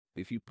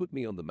If you put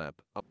me on the map,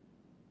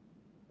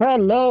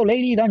 Hello,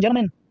 ladies and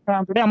gentlemen.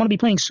 Today I'm going to be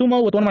playing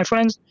sumo with one of my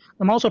friends.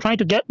 I'm also trying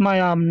to get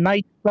my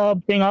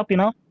nightclub thing up, you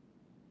know.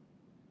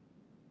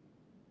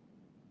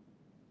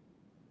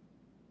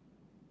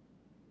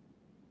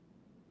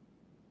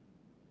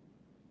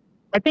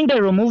 I think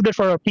they removed it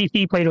for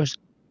PC players.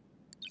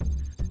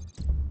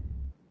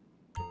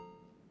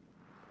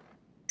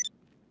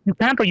 You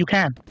can't or you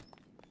can.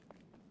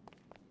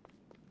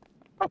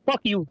 Oh,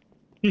 fuck you.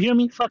 You hear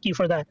me? Fuck you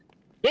for that.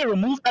 They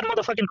removed that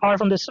motherfucking car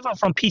from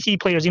PC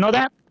players. You know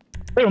that?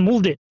 They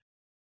removed it.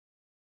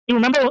 You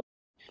remember?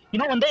 You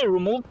know when they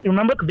removed? You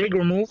remember the big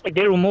remove? Like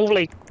they removed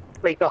like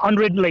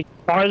 100 like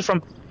cars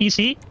from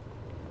PC.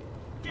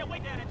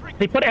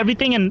 They put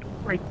everything in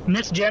like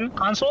next gen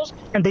consoles,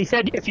 and they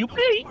said if you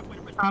pay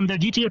the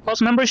GTA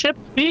Plus membership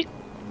fee,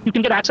 you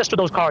can get access to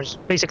those cars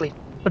basically.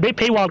 But they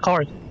paywall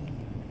cars.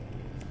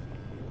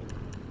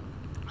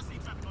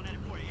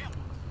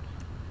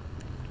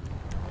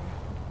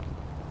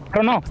 I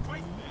don't know.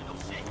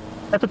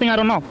 That's the thing. I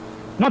don't know.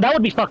 No, that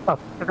would be fucked up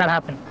if that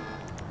happened.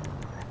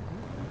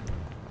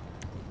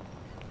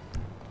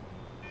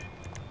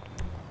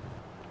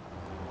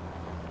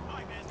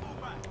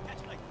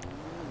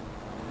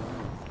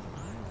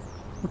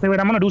 Okay, wait.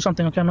 I'm gonna do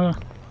something. Okay, I'm gonna.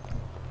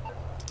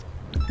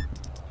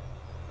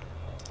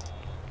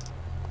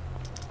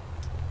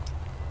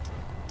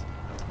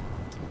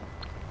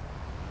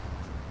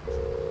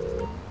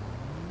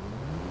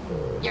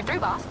 You're through,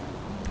 boss.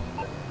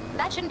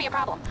 That shouldn't be a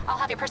problem. I'll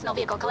have your personal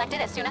vehicle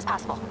collected as soon as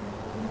possible.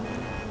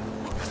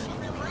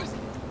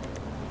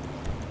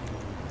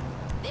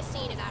 This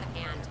scene is out of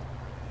hand.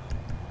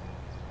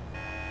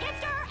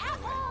 Hipster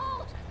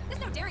asshole! This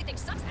no dairy thing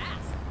sucks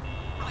ass.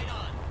 Right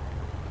on.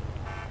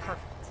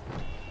 Perfect.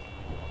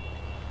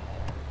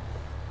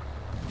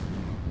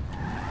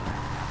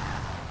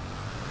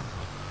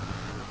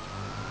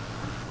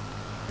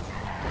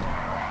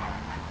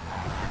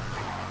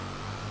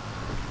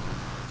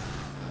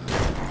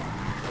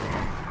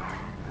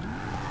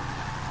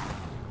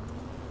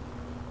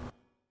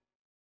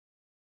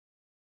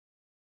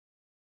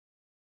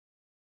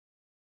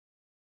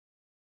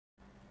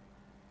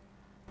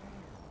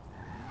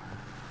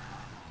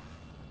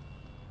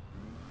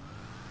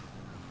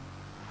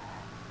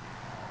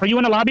 Are you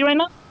in the lobby right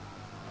now?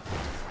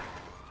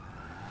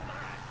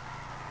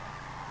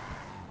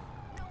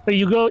 So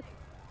you go.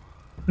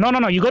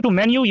 No. You go to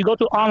menu. You go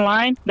to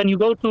online. Then you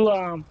go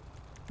to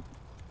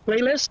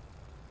playlist.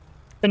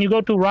 Then you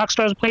go to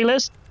Rockstar's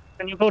playlist.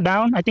 Then you go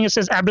down. I think it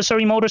says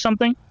adversary mode or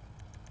something.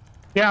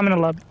 Yeah, I'm in a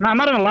lobby. No, I'm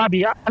not in a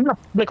lobby. I'm in a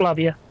public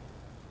lobby. Yeah.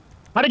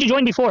 How did you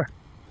join before?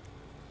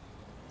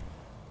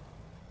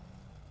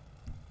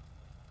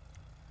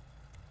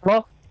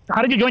 Hello?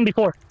 How did you join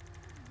before?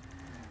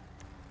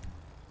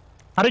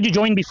 How did you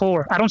join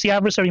before? I don't see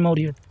adversary mode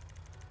here.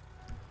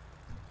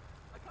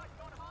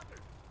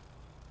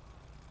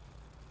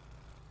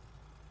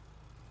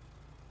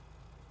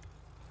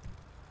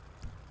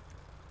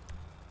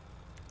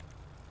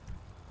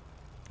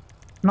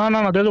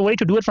 No. There's a way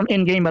to do it from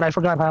in-game, but I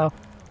forgot how.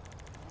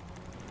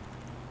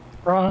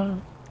 Uh,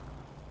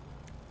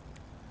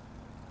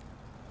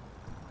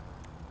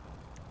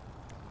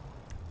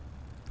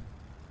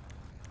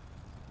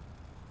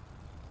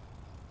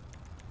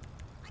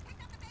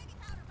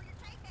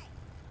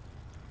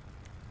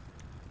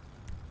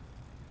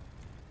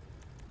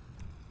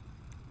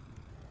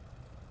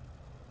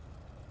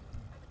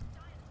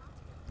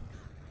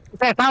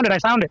 okay, I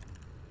found it.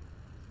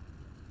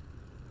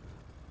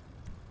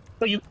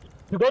 So you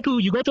go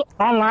to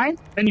online,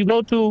 then you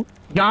go to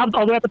jobs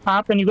all the way at the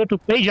top, then you go to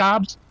play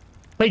jobs.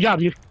 Play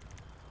jobs. You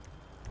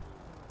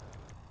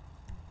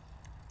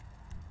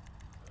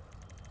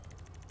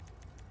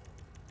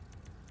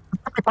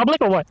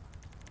public or what?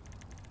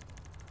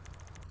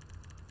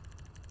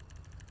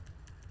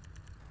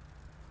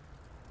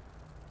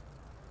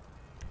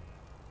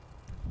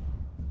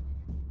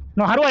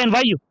 No, how do I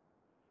invite you?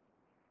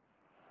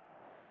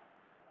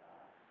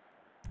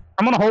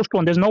 I'm gonna host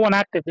one. There's no one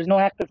active. There's no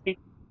active seat.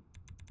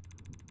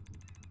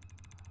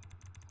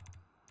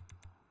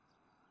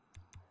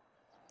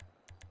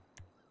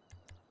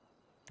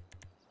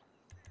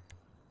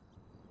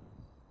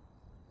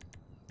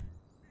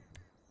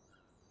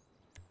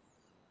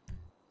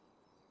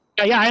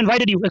 Yeah, I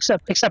invited you.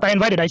 Except I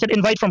invited. I said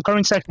invite from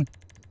current session.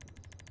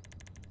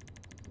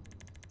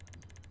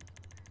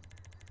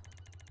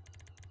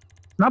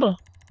 Not a.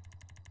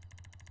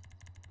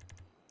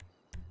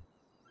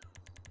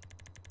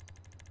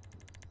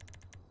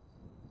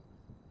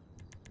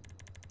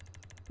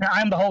 Yeah,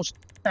 I am the host,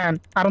 and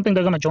I don't think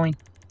they're gonna join.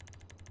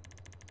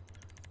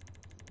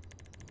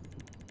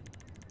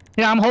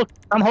 Yeah,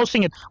 I'm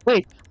hosting it.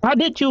 Wait, how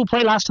did you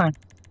play last time?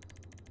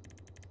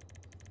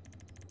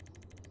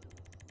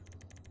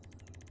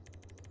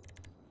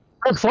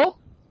 Was it full?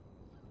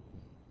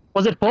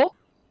 Was it full?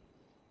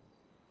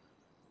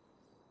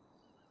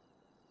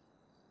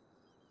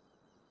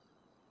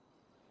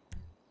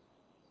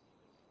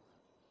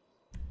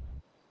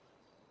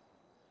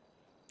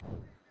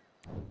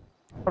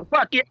 Oh,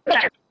 fuck it.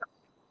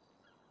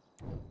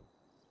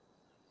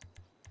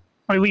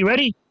 Are we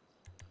ready?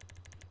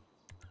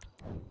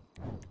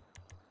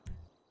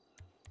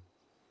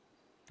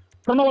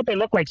 I don't know what they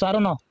look like, so I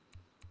don't know.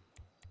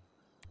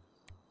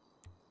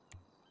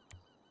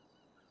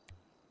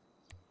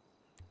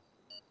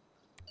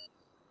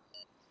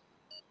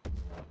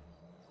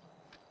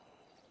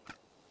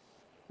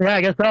 Yeah,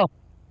 I guess so.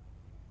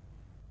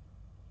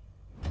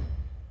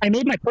 I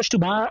made my push to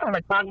back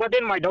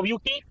button, my W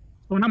key.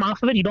 When I'm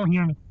off of it, you don't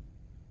hear me.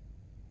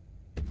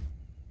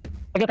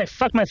 I guess I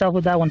fucked myself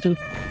with that one too.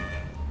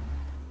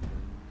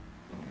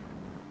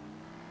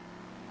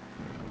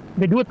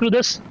 They do it through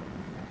this.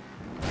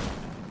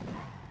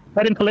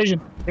 Right in collision.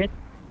 Bitch.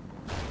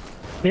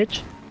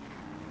 Bitch.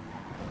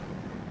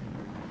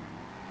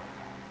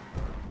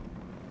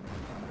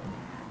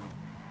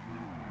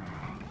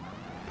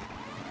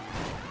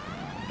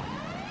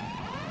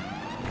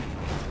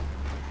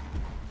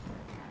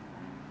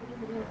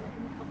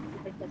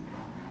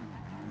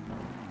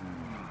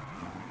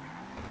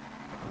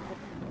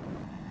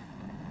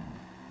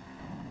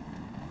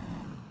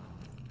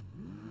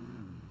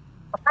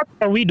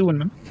 What are we doing,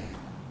 man?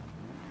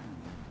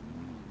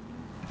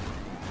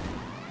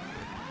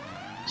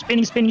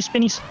 Spinny, spinny,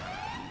 spinnies.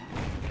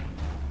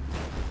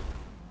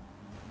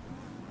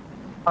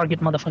 Target,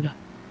 motherfucker.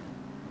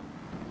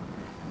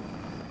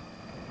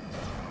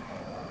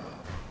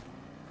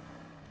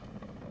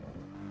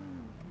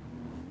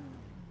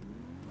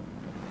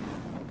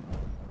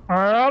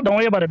 Don't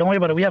worry about it. Don't worry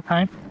about it. We have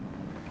time.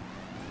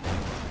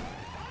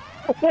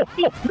 Oh,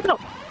 no.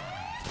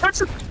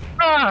 That's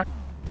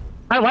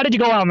why did you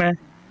go out, man?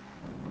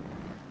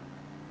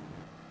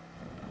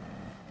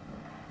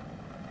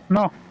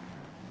 No.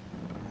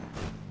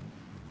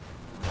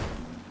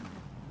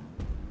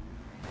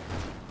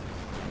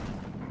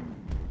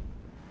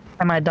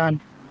 Am I done?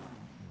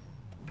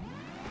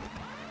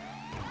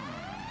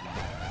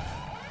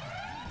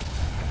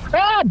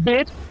 Ah,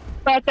 bitch!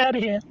 Back out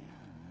of here.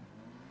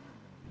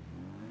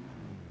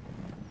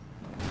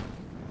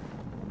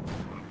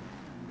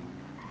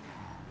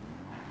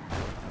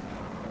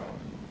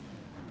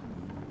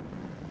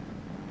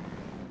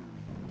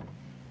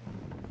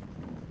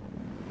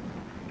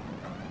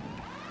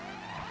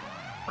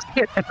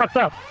 Shit, I fucked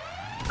up.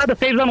 I thought the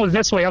save zone was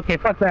this way. Okay,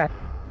 fuck that.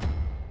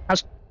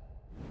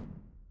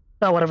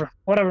 Oh, whatever.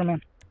 Whatever, man.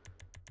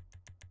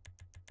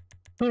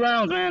 2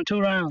 rounds, man.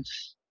 2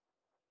 rounds.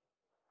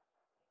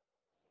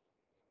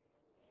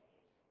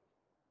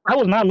 I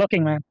was not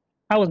looking, man.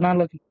 I was not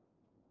looking.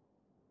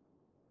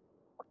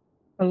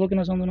 I was looking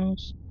at something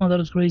else. Oh, that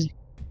was crazy.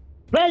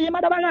 Crazy,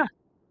 motherfucker!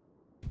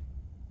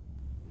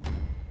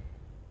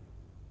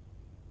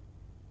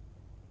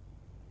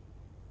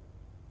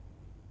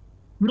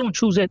 You don't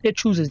choose it. It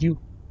chooses you.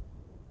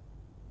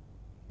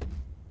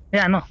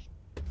 Yeah, I know.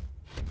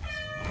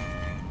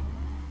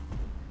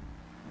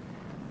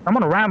 I'm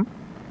gonna ram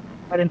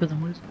right into the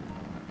woods.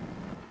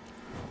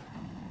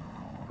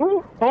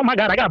 Ooh, oh my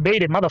god, I got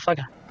baited,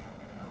 motherfucker.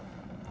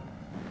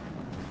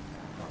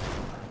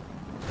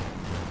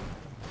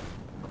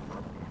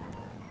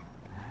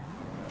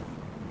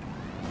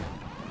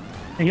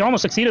 He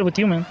almost succeeded with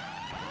you, man.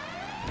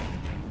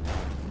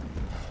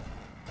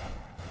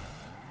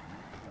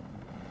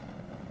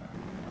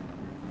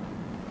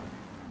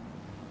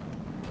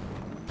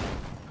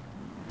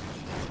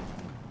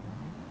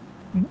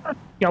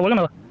 Yeah, we're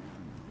gonna...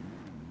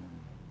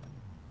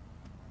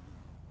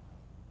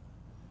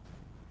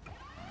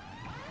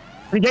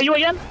 Did he get you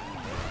again?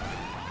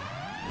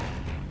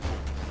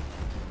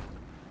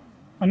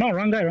 Oh no,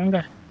 wrong guy, wrong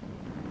guy.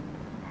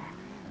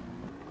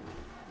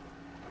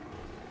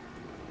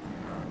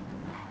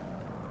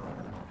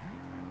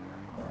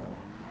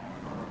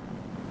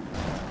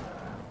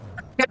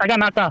 Shit, I got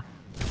knocked off.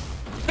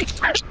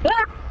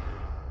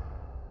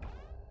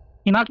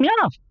 He knocked me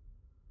off.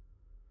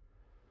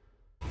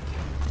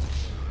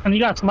 And he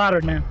got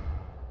slaughtered, man.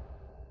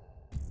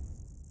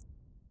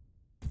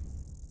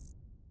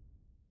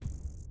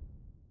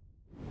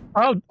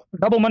 Oh,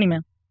 double money,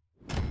 man.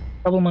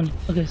 Double money.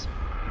 Look at this.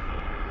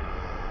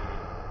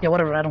 Yeah,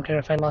 whatever. I don't care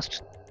if I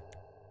lost.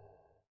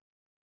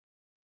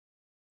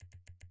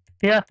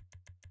 Yeah.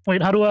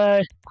 Wait, how do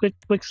I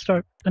quick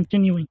start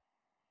continuing?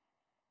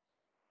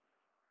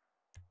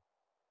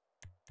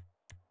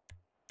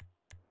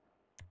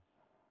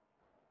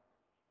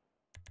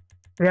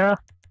 Yeah.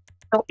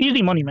 Oh,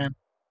 easy money, man.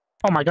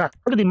 Oh my god.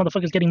 Look at these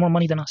motherfuckers getting more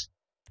money than us.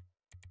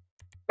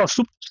 Oh,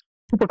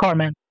 supercar,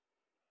 man.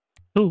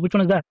 Ooh, which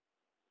one is that?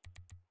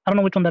 I don't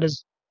know which one that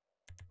is.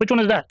 Which one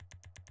is that?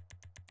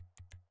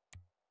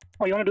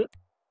 Oh, you wanna do it?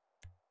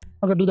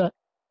 I'm gonna do that.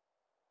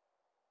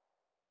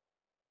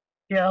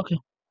 Yeah, okay.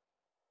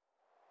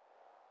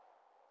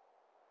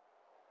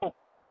 Oh,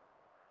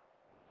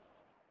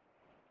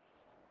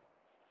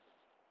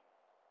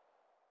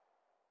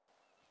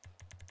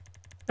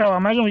 oh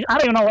imagine I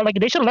don't even know. Like,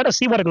 they should let us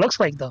see what it looks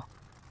like, though.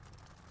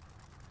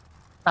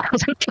 I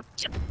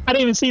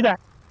didn't even see that.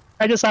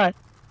 I just saw it.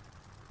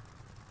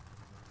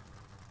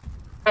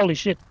 Holy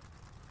shit.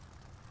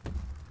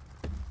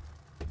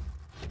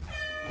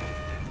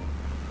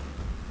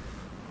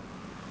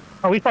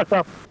 Oh, we fucked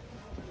up.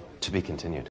 To be continued.